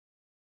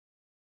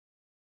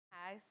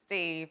Hi,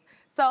 Steve.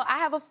 So I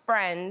have a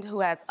friend who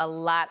has a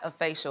lot of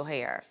facial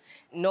hair.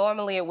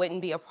 Normally it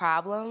wouldn't be a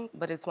problem,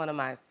 but it's one of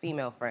my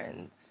female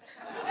friends.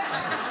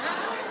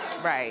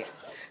 Right.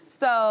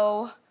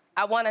 So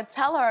I want to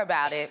tell her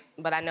about it,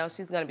 but I know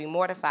she's going to be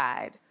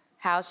mortified.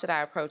 How should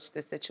I approach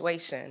this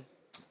situation?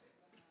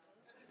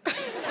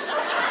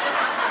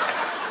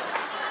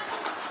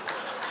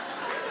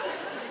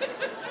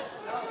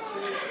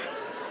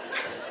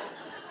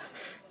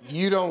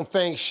 You don't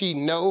think she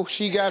knows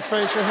she got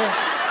facial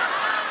hair?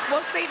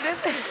 Well, see,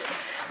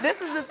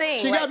 this is the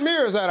thing. She got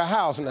mirrors at her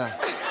house now.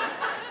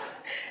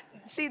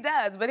 She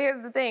does, but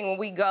here's the thing. When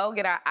we go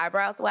get our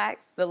eyebrows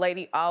waxed, the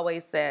lady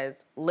always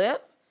says,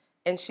 lip,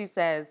 and she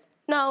says,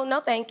 no, no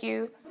thank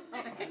you.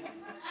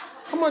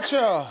 How much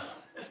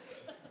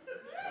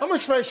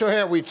facial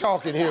hair we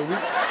talking here?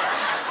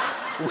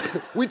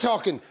 We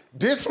talking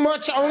this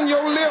much on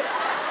your lip?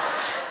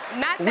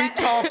 Not that. We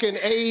talking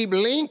Abe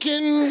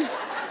Lincoln,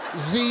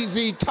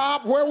 ZZ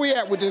Top? Where we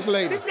at with this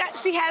lady?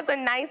 She has a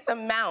nice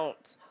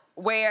amount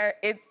where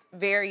it's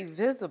very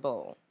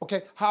visible.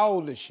 Okay, how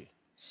old is she?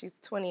 She's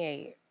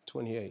 28.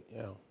 28,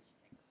 yeah.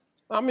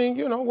 I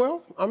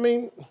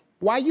mean,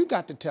 why you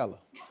got to tell her?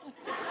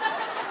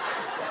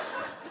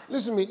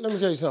 Listen to me, let me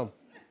tell you something.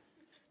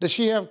 Does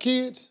she have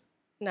kids?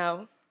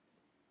 No.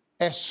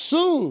 As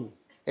soon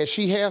as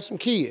she has some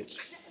kids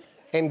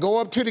and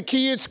go up to the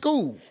kids'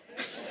 school,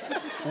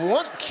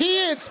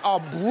 kids are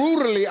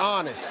brutally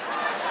honest.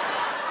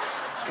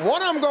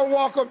 One of them gonna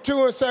walk up to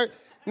her and say,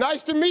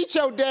 nice to meet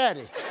your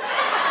daddy.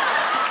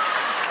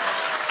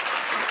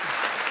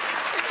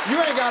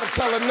 You ain't gotta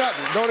tell her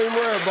nothing. Don't even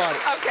worry about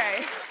it.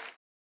 Okay.